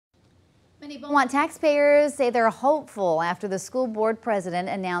Many Beaumont taxpayers say they're hopeful after the school board president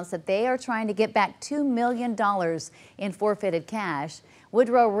announced that they are trying to get back $2 million in forfeited cash.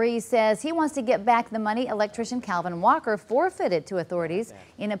 Woodrow Reese says he wants to get back the money electrician Calvin Walker forfeited to authorities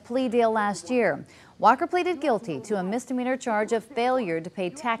in a plea deal last year. Walker pleaded guilty to a misdemeanor charge of failure to pay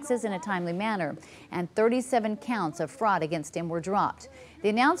taxes in a timely manner, and 37 counts of fraud against him were dropped. The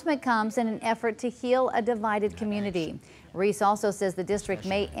announcement comes in an effort to heal a divided community. Reese also says the district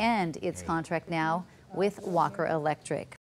may end its contract now with Walker Electric.